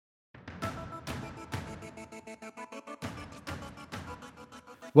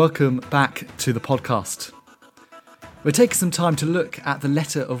Welcome back to the podcast. We're taking some time to look at the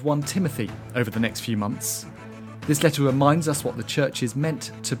letter of 1 Timothy over the next few months. This letter reminds us what the church is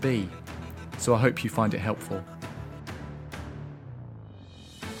meant to be, so I hope you find it helpful.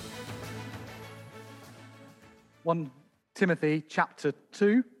 One Timothy chapter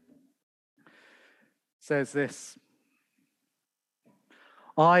 2 says this: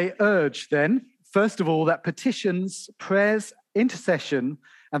 I urge then, first of all, that petitions, prayers, intercession,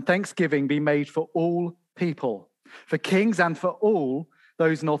 and thanksgiving be made for all people, for kings and for all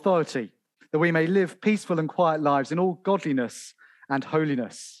those in authority, that we may live peaceful and quiet lives in all godliness and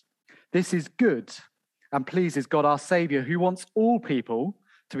holiness. This is good and pleases God our Saviour, who wants all people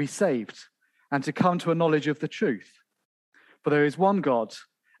to be saved and to come to a knowledge of the truth. For there is one God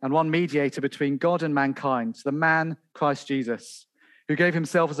and one mediator between God and mankind, the man Christ Jesus, who gave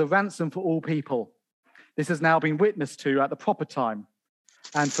himself as a ransom for all people. This has now been witnessed to at the proper time.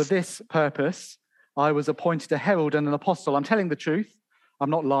 And for this purpose, I was appointed a herald and an apostle. I'm telling the truth,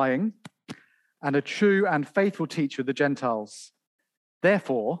 I'm not lying, and a true and faithful teacher of the Gentiles.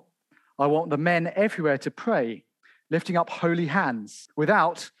 Therefore, I want the men everywhere to pray, lifting up holy hands,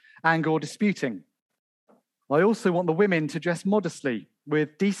 without anger or disputing. I also want the women to dress modestly,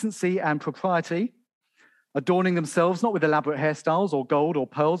 with decency and propriety, adorning themselves not with elaborate hairstyles or gold or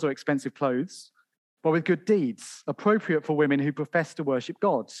pearls or expensive clothes, but with good deeds, appropriate for women who profess to worship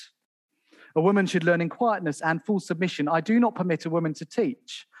God. A woman should learn in quietness and full submission. I do not permit a woman to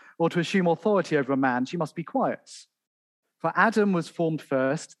teach or to assume authority over a man. She must be quiet. For Adam was formed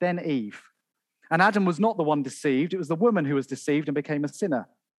first, then Eve. And Adam was not the one deceived. It was the woman who was deceived and became a sinner.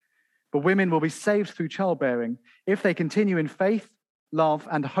 But women will be saved through childbearing if they continue in faith, love,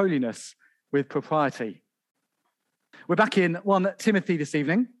 and holiness with propriety. We're back in 1 Timothy this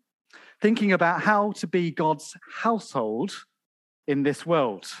evening, thinking about how to be God's household in this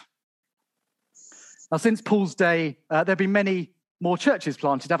world. Now, since Paul's day, there have been many more churches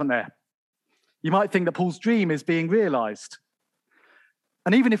planted, haven't there? You might think that Paul's dream is being realized.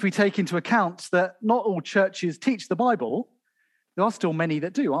 And even if we take into account that not all churches teach the Bible, there are still many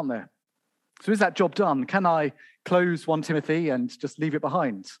that do, aren't there? So is that job done? Can I close 1 Timothy and just leave it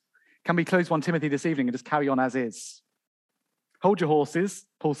behind? Can we close 1 Timothy this evening and just carry on as is? Hold your horses,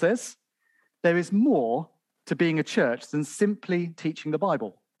 Paul says. There is more to being a church than simply teaching the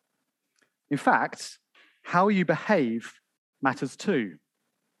Bible. In fact, how you behave matters too.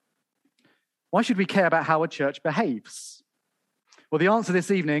 Why should we care about how a church behaves? Well, the answer this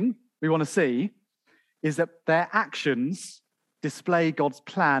evening we want to see is that their actions display God's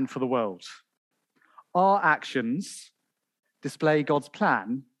plan for the world. Our actions display God's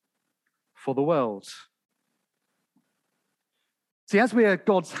plan for the world. See, as we are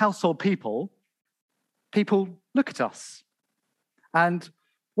God's household people look at us. And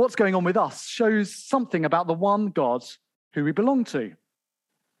what's going on with us shows something about the one God who we belong to. I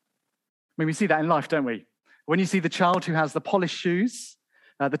mean, we see that in life, don't we? When you see the child who has the polished shoes,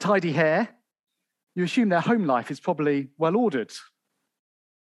 the tidy hair, you assume their home life is probably well ordered.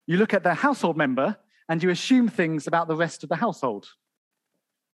 You look at their household member and you assume things about the rest of the household.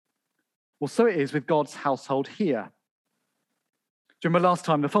 Well, so it is with God's household here. Do you remember last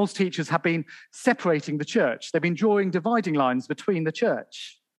time the false teachers have been separating the church? They've been drawing dividing lines between the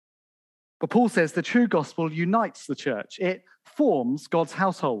church. But Paul says the true gospel unites the church. It forms God's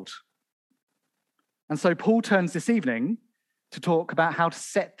household. And so Paul turns this evening to talk about how to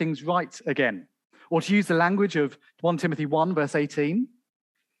set things right again, or to use the language of 1 Timothy 1, verse 18,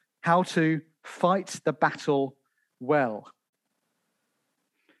 how to fight the battle well.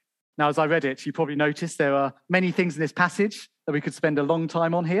 Now, as I read it, you probably noticed there are many things in this passage that we could spend a long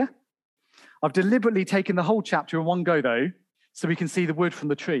time on here. I've deliberately taken the whole chapter in one go, though, so we can see the wood from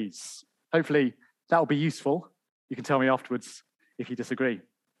the trees. Hopefully, that will be useful. You can tell me afterwards if you disagree.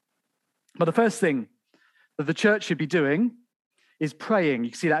 But the first thing that the church should be doing is praying. You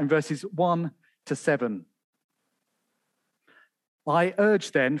can see that in verses 1 to 7. I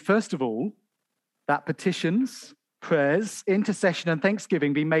urge then, first of all, that petitions, prayers, intercession, and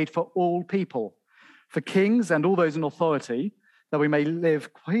thanksgiving be made for all people, for kings and all those in authority, that we may live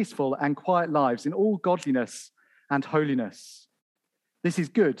peaceful and quiet lives in all godliness and holiness. This is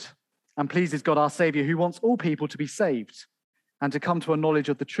good and pleases God our Saviour, who wants all people to be saved and to come to a knowledge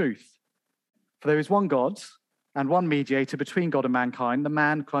of the truth. For there is one God and one mediator between God and mankind, the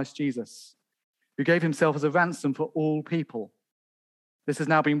man Christ Jesus, who gave himself as a ransom for all people. This has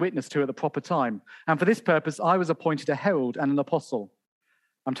now been witnessed to at the proper time. And for this purpose, I was appointed a herald and an apostle.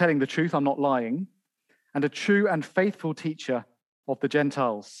 I'm telling the truth, I'm not lying, and a true and faithful teacher of the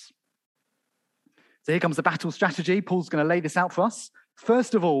Gentiles. So here comes the battle strategy. Paul's going to lay this out for us.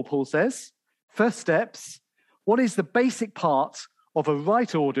 first of all, Paul says, first steps, what is the basic part of a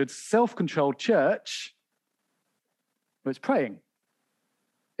right-ordered, self-controlled church? Well, it's praying.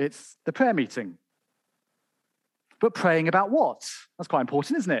 It's the prayer meeting. But praying about what? That's quite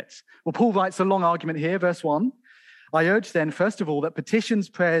important, isn't it? Well, Paul writes a long argument here, verse 1. I urge then, first of all, that petitions,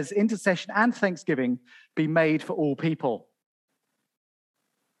 prayers, intercession, and thanksgiving be made for all people.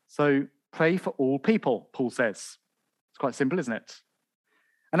 So pray for all people, Paul says. It's quite simple, isn't it?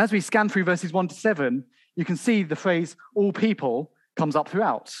 And as we scan through verses 1 to 7, you can see the phrase all people comes up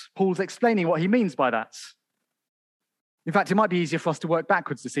throughout. Paul's explaining what he means by that. In fact, it might be easier for us to work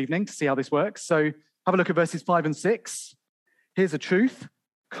backwards this evening to see how this works. So have a look at verses 5 and 6. Here's the truth.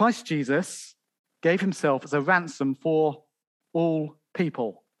 Christ Jesus gave himself as a ransom for all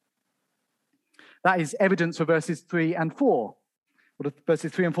people. That is evidence for verses 3 and 4. What do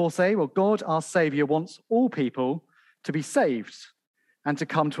verses 3 and 4 say? Well, God, our Saviour, wants all people to be saved and to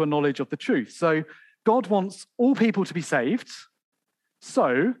come to a knowledge of the truth. So God wants all people to be saved.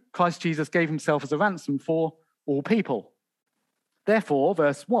 So Christ Jesus gave himself as a ransom for all people. Therefore,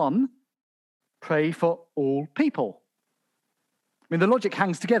 verse 1, pray for all people. I mean, the logic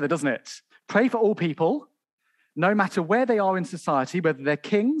hangs together, doesn't it? Pray for all people, no matter where they are in society, whether they're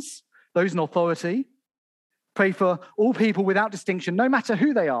kings, those in authority. Pray for all people without distinction, no matter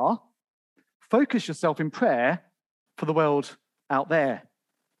who they are. Focus yourself in prayer for the world out there.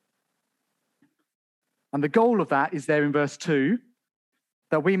 And the goal of that is there in verse 2,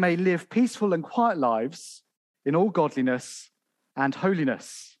 that we may live peaceful and quiet lives in all godliness and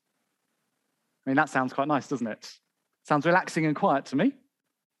holiness. I mean, that sounds quite nice, doesn't it? Sounds relaxing and quiet to me.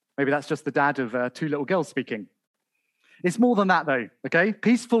 Maybe that's just the dad of two little girls speaking. It's more than that, though, okay?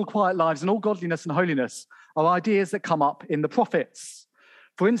 Peaceful, quiet lives and all godliness and holiness are ideas that come up in the prophets.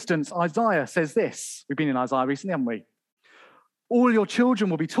 For instance, Isaiah says this. We've been in Isaiah recently, haven't we? All your children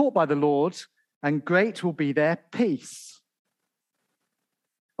will be taught by the Lord, and great will be their peace.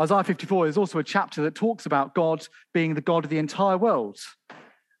 Isaiah 54 is also a chapter that talks about God being the God of the entire world.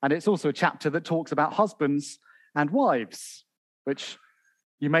 And it's also a chapter that talks about husbands and wives, which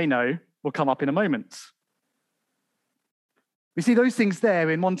you may know will come up in a moment. We see those things there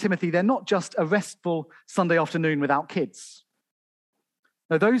in 1 Timothy. They're not just a restful Sunday afternoon without kids.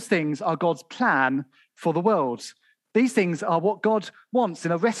 No, those things are God's plan for the world. These things are what God wants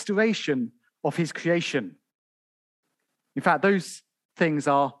in a restoration of his creation. In fact, those things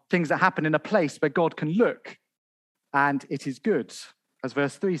are things that happen in a place where God can look and it is good, as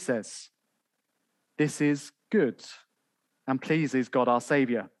verse 3 says. This is good and pleases God our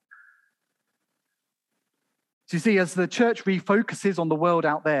Saviour. So you see, as the church refocuses on the world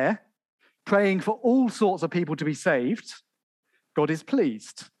out there, praying for all sorts of people to be saved, God is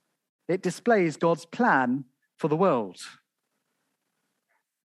pleased. It displays God's plan for the world.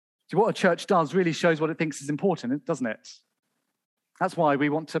 So what a church does really shows what it thinks is important, doesn't it? That's why we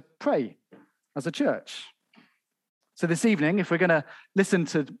want to pray as a church. So this evening, if we're going to listen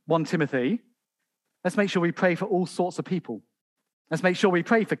to 1 Timothy, let's make sure we pray for all sorts of people. Let's make sure we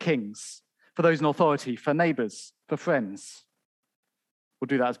pray for kings, for those in authority, for neighbours, for friends. We'll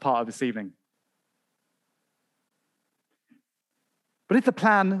do that as part of this evening. But if the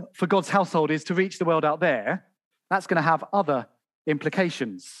plan for God's household is to reach the world out there, that's going to have other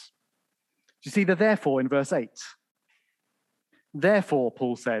implications. Do you see the therefore in verse 8? Therefore,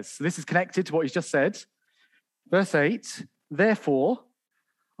 Paul says, so this is connected to what he's just said. Verse 8, therefore,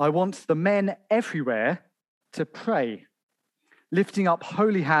 I want the men everywhere to pray, lifting up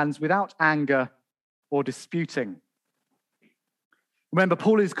holy hands without anger or disputing. Remember,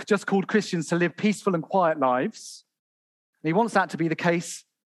 Paul is just called Christians to live peaceful and quiet lives. And he wants that to be the case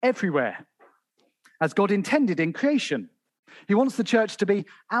everywhere, as God intended in creation. He wants the church to be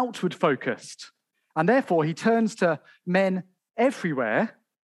outward focused. And therefore, he turns to men everywhere,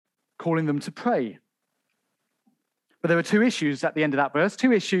 calling them to pray. But there are two issues at the end of that verse,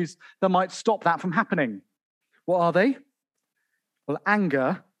 two issues that might stop that from happening. What are they? Well,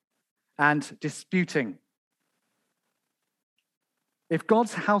 anger and disputing. If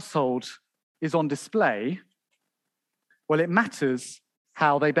God's household is on display, well, it matters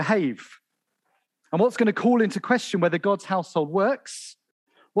how they behave. And what's going to call into question whether God's household works,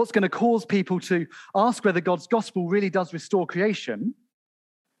 what's going to cause people to ask whether God's gospel really does restore creation,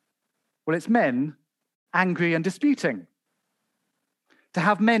 well, it's men angry and disputing. To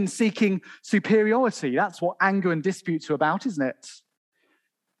have men seeking superiority, that's what anger and disputes are about, isn't it?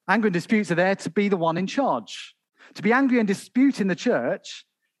 Anger and disputes are there to be the one in charge. To be angry and dispute in the church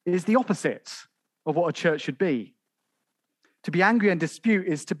is the opposite of what a church should be. To be angry and dispute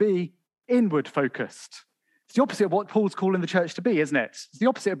is to be inward focused, It's the opposite of what Paul's calling the church to be, isn't it? It's the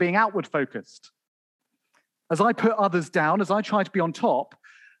opposite of being outward focused. As I put others down, as I try to be on top,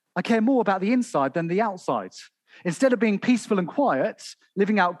 I care more about the inside than the outside. Instead of being peaceful and quiet,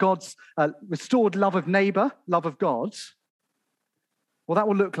 living out God's restored love of neighbor, love of God, well, that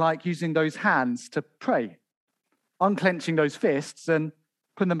will look like using those hands to pray, unclenching those fists and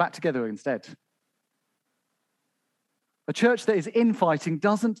putting them back together instead. A church that is infighting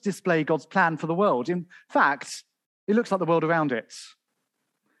doesn't display God's plan for the world. In fact, it looks like the world around it.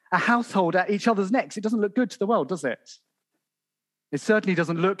 A household at each other's necks, it doesn't look good to the world, does it? It certainly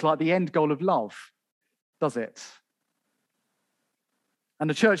doesn't look like the end goal of love, does it?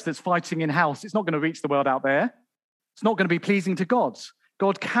 And a church that's fighting in-house, it's not going to reach the world out there. It's not going to be pleasing to God.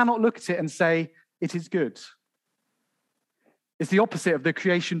 God cannot look at it and say, it is good. It's the opposite of the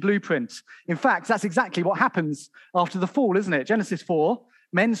creation blueprint. In fact, that's exactly what happens after the fall, isn't it? Genesis 4,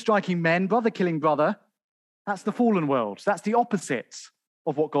 men striking men, brother killing brother. That's the fallen world. That's the opposite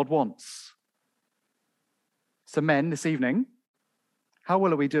of what God wants. So men, this evening, how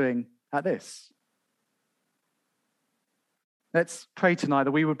well are we doing at this? Let's pray tonight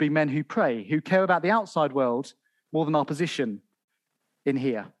that we would be men who pray, who care about the outside world more than our position in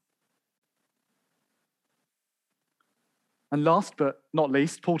here. And last but not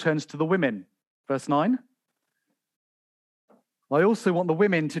least, Paul turns to the women. Verse 9. I also want the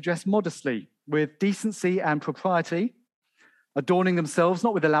women to dress modestly, with decency and propriety, adorning themselves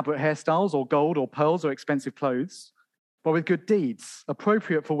not with elaborate hairstyles or gold or pearls or expensive clothes, but with good deeds,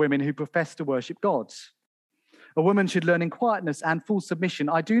 appropriate for women who profess to worship God. A woman should learn in quietness and full submission.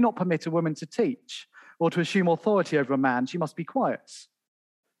 I do not permit a woman to teach or to assume authority over a man. She must be quiet.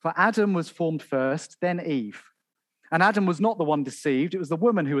 For Adam was formed first, then Eve. And Adam was not the one deceived. It was the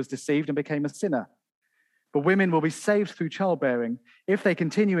woman who was deceived and became a sinner. But women will be saved through childbearing if they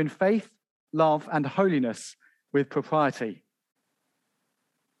continue in faith, love, and holiness with propriety.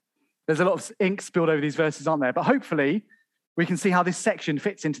 There's a lot of ink spilled over these verses, aren't there? But hopefully we can see how this section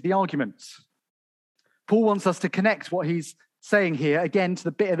fits into the argument. Paul wants us to connect what he's saying here again to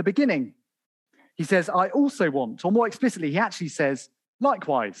the bit at the beginning. He says, I also want, or more explicitly, he actually says,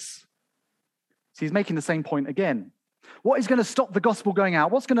 likewise. So he's making the same point again. What is going to stop the gospel going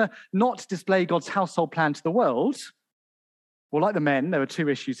out? What's going to not display God's household plan to the world? Well, like the men, there are two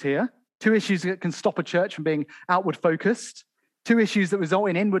issues here. Two issues that can stop a church from being outward focused. Two issues that result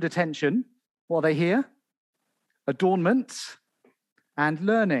in inward attention. What are they here? Adornment and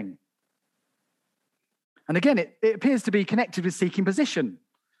learning. And again, it appears to be connected with seeking position,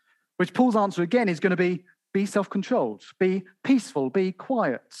 which Paul's answer again is going to be self-controlled, be peaceful, be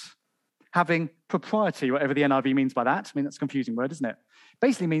quiet, having propriety, whatever the NIV means by that. I mean, that's a confusing word, isn't it?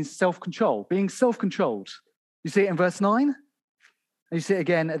 Basically means self-control, being self-controlled. You see it in verse 9, and you see it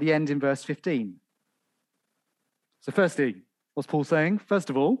again at the end in verse 15. So firstly, what's Paul saying? First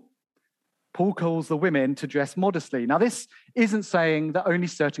of all, Paul calls the women to dress modestly. Now, this isn't saying that only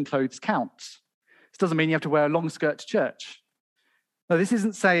certain clothes count. This doesn't mean you have to wear a long skirt to church. No, this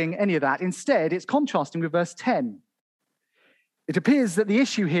isn't saying any of that. Instead, it's contrasting with verse 10. It appears that the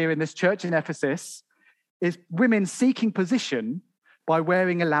issue here in this church in Ephesus is women seeking position by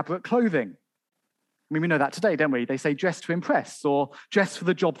wearing elaborate clothing. I mean, we know that today, don't we? They say dress to impress or dress for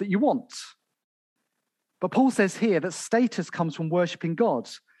the job that you want. But Paul says here that status comes from worshipping God.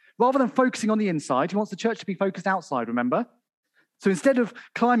 Rather than focusing on the inside, he wants the church to be focused outside, remember? So instead of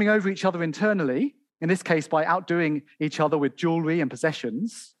climbing over each other internally, in this case by outdoing each other with jewelry and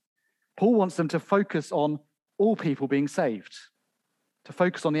possessions, Paul wants them to focus on all people being saved, to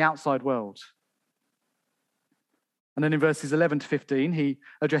focus on the outside world. And then in verses 11 to 15, he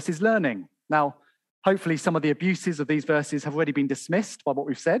addresses learning. Now, hopefully some of the abuses of these verses have already been dismissed by what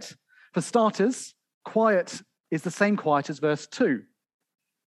we've said. For starters, quiet is the same quiet as verse 2. Do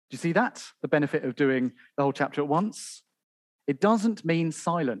you see that? The benefit of doing the whole chapter at once. It doesn't mean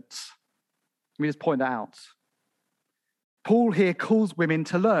silent. Let me just point that out. Paul here calls women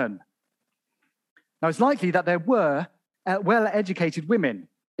to learn. Now, it's likely that there were well-educated women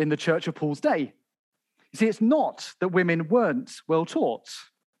in the church of Paul's day. You see, it's not that women weren't well taught.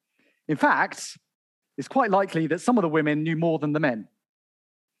 In fact, it's quite likely that some of the women knew more than the men,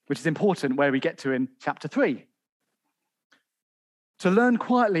 which is important where we get to in chapter 3. To learn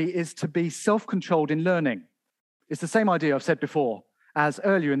quietly is to be self-controlled in learning. It's the same idea I've said before as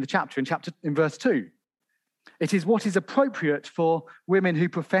earlier in the chapter, in verse 2. It is what is appropriate for women who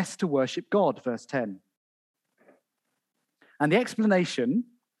profess to worship God, verse 10. And the explanation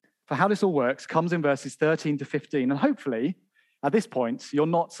for how this all works comes in verses 13 to 15. And hopefully, at this point, you're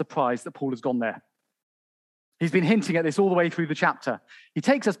not surprised that Paul has gone there. He's been hinting at this all the way through the chapter. He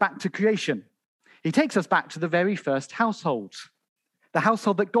takes us back to creation. he takes us back to the very first household, the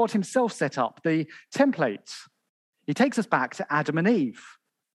household that God himself set up, the template. He takes us back to Adam and Eve.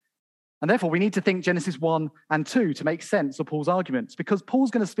 And therefore, we need to think Genesis 1 and 2 to make sense of Paul's arguments, because Paul's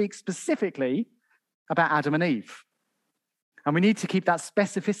going to speak specifically about Adam and Eve. And we need to keep that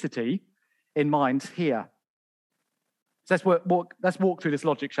specificity in mind here. So let's walk through this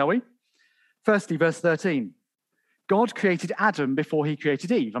logic, shall we? Firstly, verse 13. God created Adam before he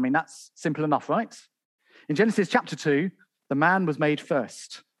created Eve. I mean, that's simple enough, right? In Genesis chapter 2, the man was made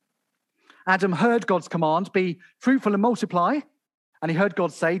first. Adam heard God's command, be fruitful and multiply. And he heard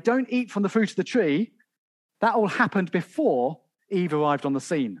God say, don't eat from the fruit of the tree. That all happened before Eve arrived on the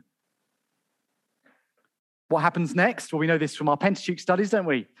scene. What happens next? Well, we know this from our Pentateuch studies, don't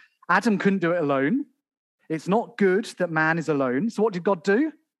we? Adam couldn't do it alone. It's not good that man is alone. So what did God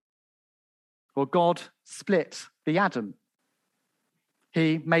do? Well, God split the Adam.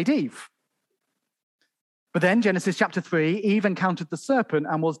 He made Eve. But then, Genesis chapter 3, Eve encountered the serpent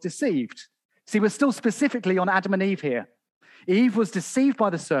and was deceived. See, we're still specifically on Adam and Eve here. Eve was deceived by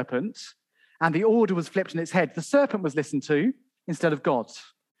the serpent, and the order was flipped on its head. The serpent was listened to instead of God.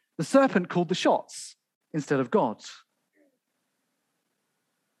 The serpent called the shots instead of God.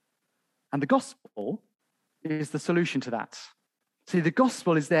 And the gospel is the solution to that. See, the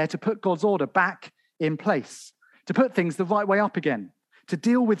gospel is there to put God's order back in place, to put things the right way up again, to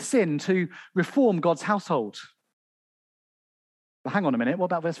deal with sin, to reform God's household. But hang on a minute, what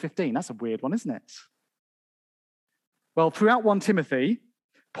about verse 15? That's a weird one, isn't it? Well, throughout 1 Timothy,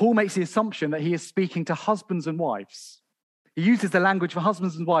 Paul makes the assumption that he is speaking to husbands and wives. He uses the language for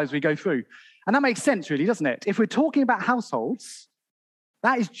husbands and wives we go through. And that makes sense, really, doesn't it? If we're talking about households,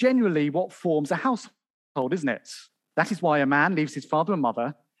 that is generally what forms a household, isn't it? That is why a man leaves his father and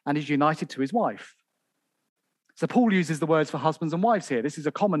mother and is united to his wife. So Paul uses the words for husbands and wives here. This is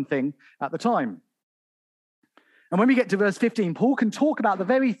a common thing at the time. And when we get to verse 15, Paul can talk about the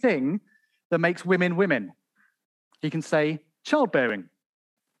very thing that makes women women. He can say childbearing.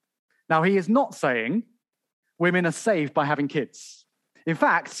 Now, he is not saying women are saved by having kids. In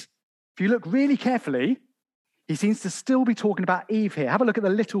fact, if you look really carefully, he seems to still be talking about Eve here. Have a look at the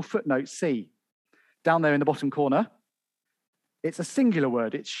little footnote C down there in the bottom corner. It's a singular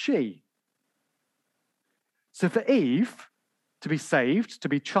word, it's she. So for Eve to be saved, to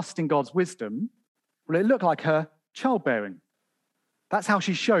be trusting God's wisdom, well, it looked like her childbearing. That's how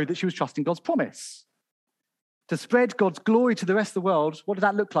she showed that she was trusting God's promise. To spread God's glory to the rest of the world, what did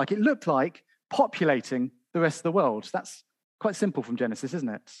that look like? It looked like populating the rest of the world. That's quite simple from Genesis, isn't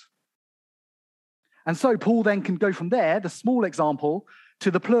it? And so Paul then can go from there, the small example,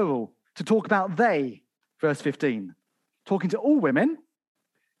 to the plural, to talk about they, verse 15. Talking to all women,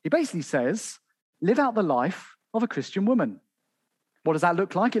 he basically says, live out the life of a Christian woman. What does that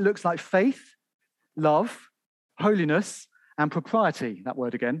look like? It looks like faith, love, holiness, and propriety, that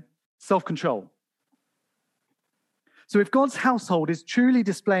word again, self-control. So if God's household is truly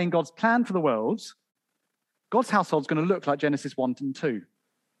displaying God's plan for the world, God's household is going to look like Genesis 1 and 2.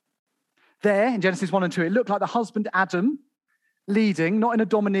 There, in Genesis 1 and 2, it looked like the husband Adam leading, not in a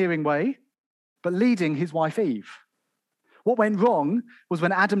domineering way, but leading his wife Eve. What went wrong was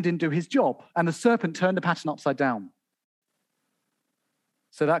when Adam didn't do his job and the serpent turned the pattern upside down.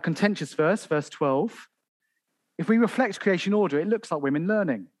 So that contentious verse 12, if we reflect creation order, it looks like women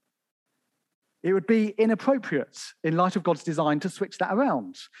learning. It would be inappropriate in light of God's design to switch that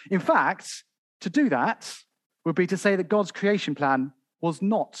around. In fact, to do that would be to say that God's creation plan was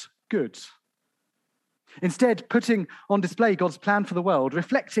not good. Instead, putting on display God's plan for the world,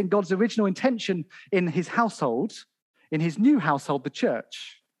 reflecting God's original intention in his household, in his new household, the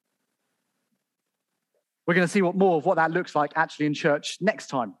church. We're going to see more of what that looks like actually in church next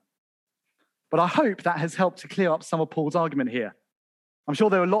time. But I hope that has helped to clear up some of Paul's argument here. I'm sure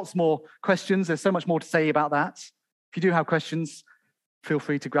there are lots more questions. There's so much more to say about that. If you do have questions, feel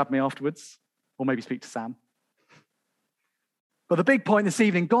free to grab me afterwards, or maybe speak to Sam. But the big point this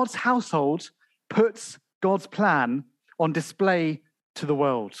evening, God's household puts God's plan on display to the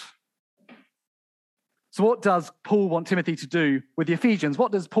world. So what does Paul want Timothy to do with the Ephesians?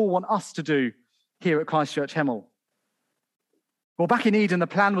 What does Paul want us to do here at Christ Church Hemel? Well, back in Eden, the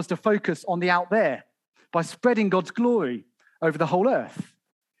plan was to focus on the out there by spreading God's glory over the whole earth.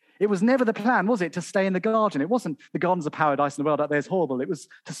 It was never the plan, was it, to stay in the garden? It wasn't the gardens of paradise and the world out there is horrible. It was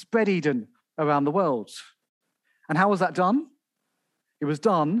to spread Eden around the world. And how was that done? It was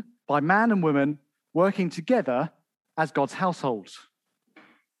done by man and woman working together as God's household.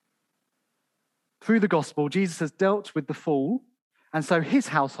 Through the gospel, Jesus has dealt with the fall, and so his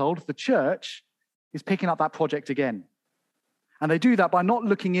household, the church, is picking up that project again. And they do that by not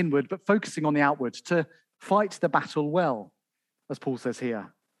looking inward, but focusing on the outward, to fight the battle well, as Paul says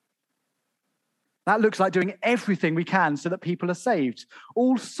here. That looks like doing everything we can so that people are saved,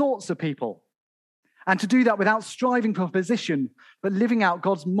 all sorts of people. And to do that without striving for a position, but living out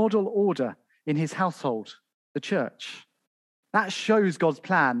God's model order in his household, the church. That shows God's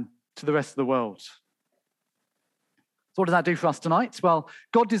plan to the rest of the world. So what does that do for us tonight? Well,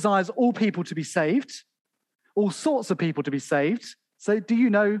 God desires all people to be saved, all sorts of people to be saved. So do you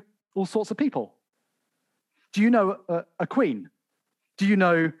know all sorts of people? Do you know a queen? Do you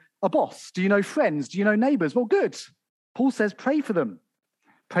know a boss? Do you know friends? Do you know neighbors? Well, good. Paul says pray for them.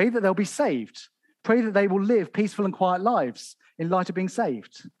 Pray that they'll be saved. Pray that they will live peaceful and quiet lives in light of being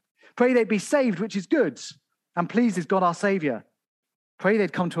saved. Pray they'd be saved, which is good and pleases God our Saviour. Pray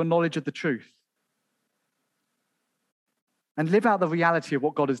they'd come to a knowledge of the truth and live out the reality of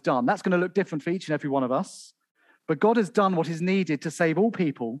what God has done. That's going to look different for each and every one of us. But God has done what is needed to save all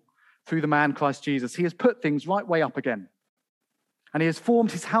people through the man Christ Jesus. He has put things right way up again. And he has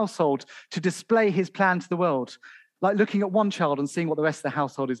formed his household to display his plan to the world, like looking at one child and seeing what the rest of the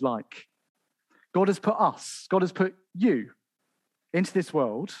household is like. God has put you into this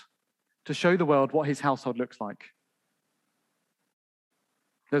world to show the world what his household looks like.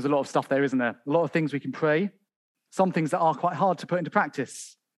 There's a lot of stuff there, isn't there? A lot of things we can pray. Some things that are quite hard to put into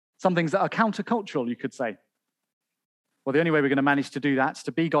practice. Some things that are countercultural, you could say. Well, the only way we're going to manage to do that,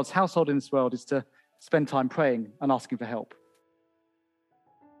 to be God's household in this world, is to spend time praying and asking for help.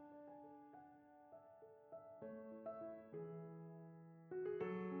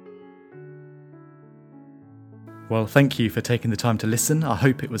 Well, thank you for taking the time to listen. I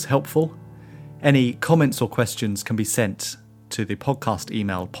hope it was helpful. Any comments or questions can be sent to the podcast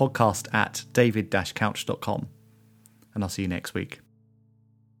email, podcast@david-couch.com. And I'll see you next week.